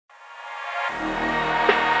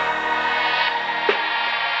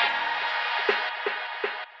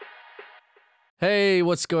Hey,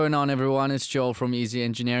 what's going on everyone? It's Joel from Easy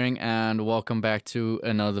Engineering and welcome back to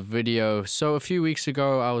another video. So a few weeks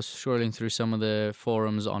ago I was scrolling through some of the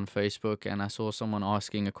forums on Facebook and I saw someone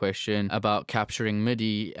asking a question about capturing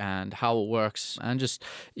MIDI and how it works and just,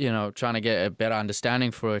 trying to get a better understanding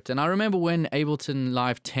for it. And I remember when Ableton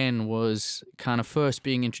Live 10 was kind of first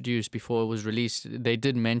being introduced before it was released, they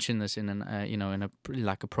did mention this in an, in a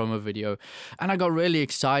like a promo video, and I got really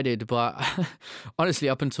excited, but honestly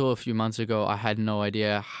up until a few months ago I had no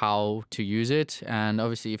idea how to use it. And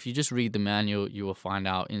obviously if you just read the manual you will find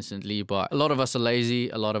out instantly, but a lot of us are lazy,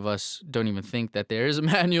 a lot of us don't even think that there is a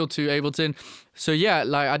manual to Ableton. So yeah,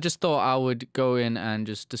 I just thought I would go in and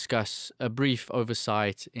just discuss a brief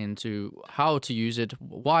oversight into how to use it,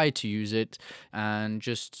 why to use it, and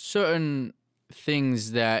just certain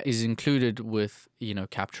things that is included with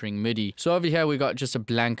capturing MIDI. So over here we got just a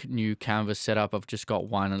blank new canvas set up. I've just got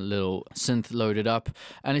one little synth loaded up,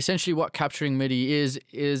 and essentially what capturing MIDI is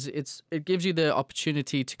it gives you the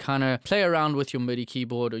opportunity to kind of play around with your MIDI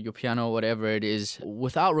keyboard or your piano or whatever it is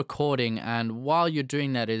without recording, and while you're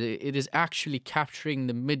doing that it is actually capturing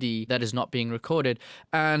the MIDI that is not being recorded.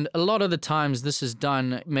 And a lot of the times this is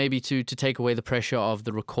done maybe to take away the pressure of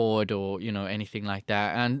the record or anything like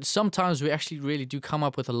that, and sometimes we actually really do come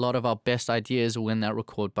up with a lot of our best ideas when that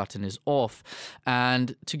record button is off.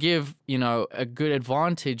 And to give a good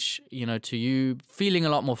advantage to you feeling a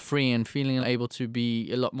lot more free and feeling able to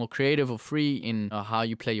be a lot more creative or free in how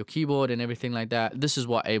you play your keyboard and everything like that, this is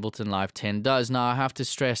what Ableton Live 10 does. Now I have to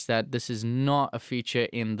stress that this is not a feature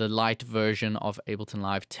in the light version of Ableton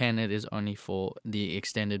Live 10. It is only for the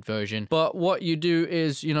extended version. But what you do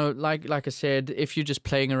is like I said, if you're just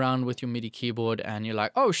playing around with your MIDI keyboard and you're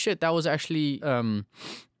like, oh shit, that was actually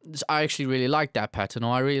I actually really like that pattern,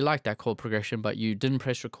 or I really like that chord progression, but you didn't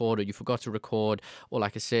press record or you forgot to record, or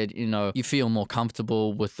like I said, you feel more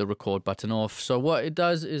comfortable with the record button off. So what it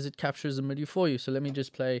does is it captures the MIDI for you. So let me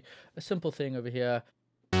just play a simple thing over here.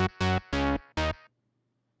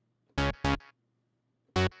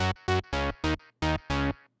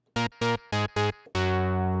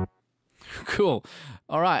 Cool.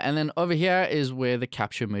 All right, and then over here is where the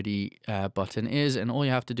capture MIDI button is, and all you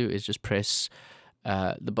have to do is just press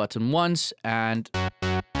the button once and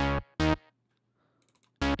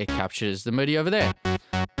it captures the MIDI over there.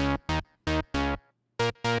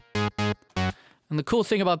 And the cool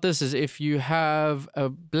thing about this is if you have a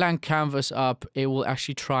blank canvas up, it will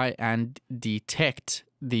actually try and detect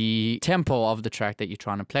the tempo of the track that you're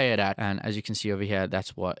trying to play it at. And as you can see over here,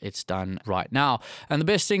 that's what it's done right now. And the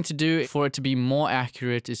best thing to do for it to be more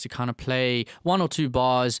accurate is to kind of play one or two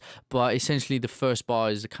bars, but essentially the first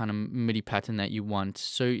bar is the kind of MIDI pattern that you want.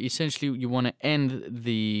 So essentially you want to end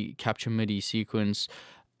the capture MIDI sequence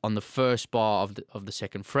on the first bar of the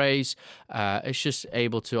second phrase. It's just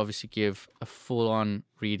able to obviously give a full-on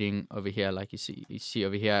reading over here, like you see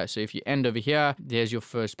over here. So if you end over here, there's your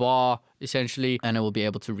first bar essentially, and it will be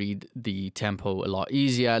able to read the tempo a lot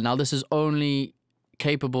easier. Now this is only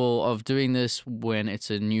capable of doing this when it's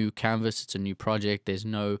a new canvas, it's a new project, there's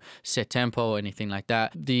no set tempo or anything like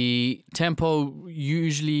that. The tempo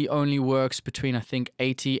usually only works between I think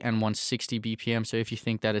 80 and 160 BPM, so if you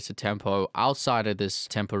think that it's a tempo outside of this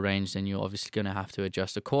tempo range, then you're obviously going to have to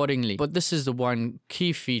adjust accordingly. But this is the one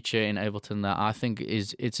key feature in Ableton that I think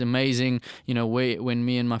it's amazing. When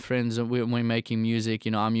me and my friends we're making music,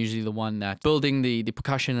 I'm usually the one that's building the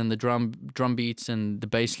percussion and the drum beats and the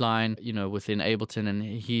bass line within Ableton, and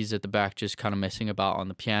he's at the back just kind of messing about on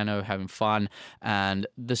the piano, having fun. And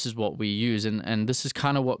this is what we use, and this is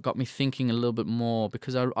kind of what got me thinking a little bit more,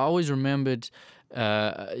 because I always remembered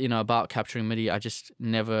about capturing MIDI. I just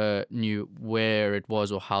never knew where it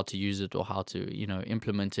was or how to use it or how to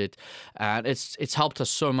implement it. And it's helped us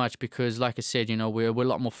so much because, like I said, we're a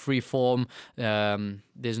lot more free form.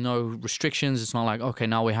 There's no restrictions. It's not like, okay,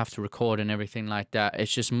 now we have to record and everything like that.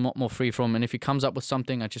 It's just more free form. And if he comes up with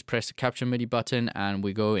something, I just press the capture MIDI button and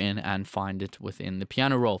we go in and find it within the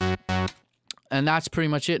piano roll. And that's pretty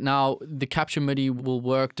much it. Now, the capture MIDI will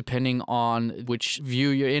work depending on which view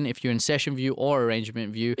you're in, if you're in session view or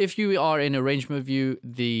arrangement view. If you are in arrangement view,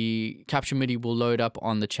 the capture MIDI will load up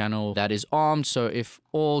on the channel that is armed. So if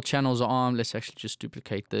all channels are armed, let's actually just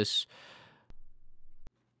duplicate this.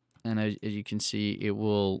 And as you can see, it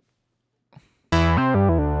will...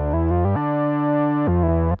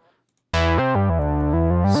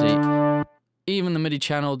 See, even the MIDI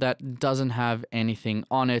channel that doesn't have anything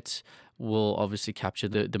on it will obviously capture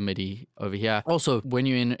the MIDI over here. Also, when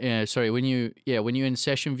you're in when you're in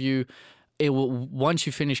session view, it will, once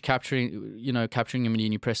you finish capturing, capturing your MIDI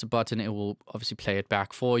and you press a button, it will obviously play it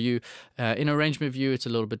back for you. In arrangement view, it's a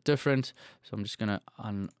little bit different. So I'm just going to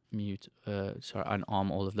unarm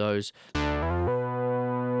all of those.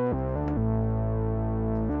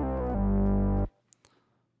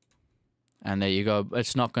 And there you go.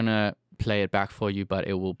 It's not going to play it back for you, but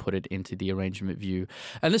it will put it into the arrangement view.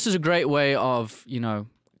 And this is a great way of,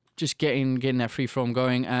 just getting that freeform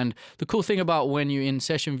going. And the cool thing about when you're in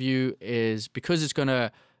session view is because it's going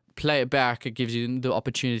to play it back, it gives you the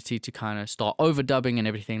opportunity to kind of start overdubbing and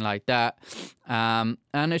everything like that. And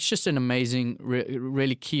it's just an amazing,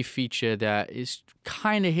 really key feature that is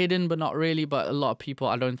kind of hidden, but not really. But a lot of people,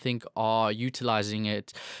 I don't think, are utilizing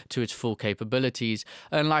it to its full capabilities.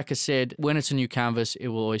 And like I said, when it's a new canvas, it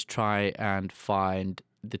will always try and find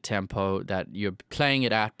the tempo that you're playing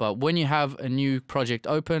it at. But when you have a new project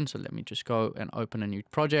open, so let me just go and open a new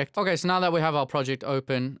project. Okay, so now that we have our project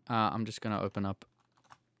open, I'm just going to open up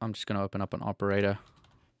an operator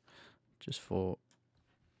just for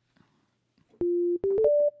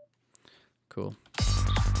cool.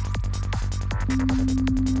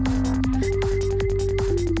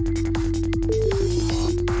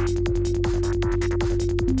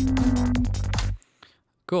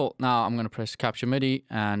 Cool. Now I'm going to press capture MIDI,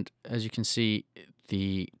 and as you can see,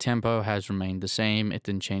 the tempo has remained the same. It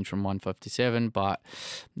didn't change from 157, but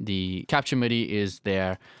the capture MIDI is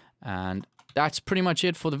there. And that's pretty much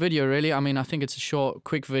it for the video, really. I mean, I think it's a short,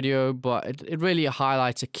 quick video, but it really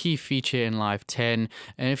highlights a key feature in Live 10.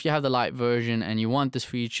 And if you have the light version and you want this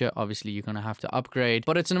feature, obviously you're going to have to upgrade.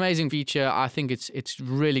 But it's an amazing feature. I think it's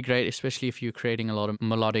really great, especially if you're creating a lot of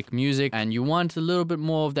melodic music and you want a little bit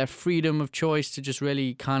more of that freedom of choice to just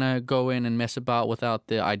really kind of go in and mess about without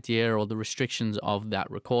the idea or the restrictions of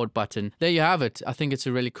that record button. There you have it. I think it's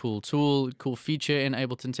a really cool tool, cool feature in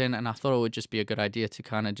Ableton 10, and I thought it would just be a good idea to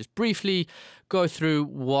kind of just briefly go through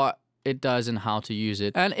what it does and how to use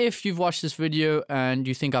it. And if you've watched this video and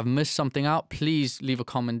you think I've missed something out, please leave a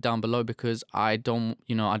comment down below, because I don't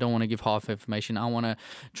want to give half information. I want to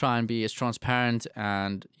try and be as transparent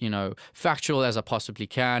and, factual as I possibly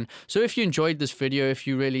can. So if you enjoyed this video, if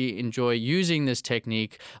you really enjoy using this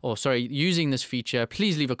technique, using this feature,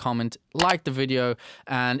 please leave a comment, like the video.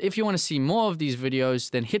 And if you want to see more of these videos,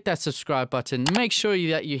 then hit that subscribe button. Make sure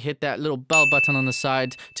that you hit that little bell button on the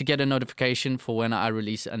side to get a notification for when I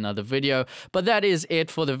release another video. But that is it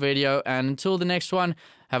for the video, and until the next one,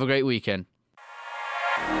 have a great weekend.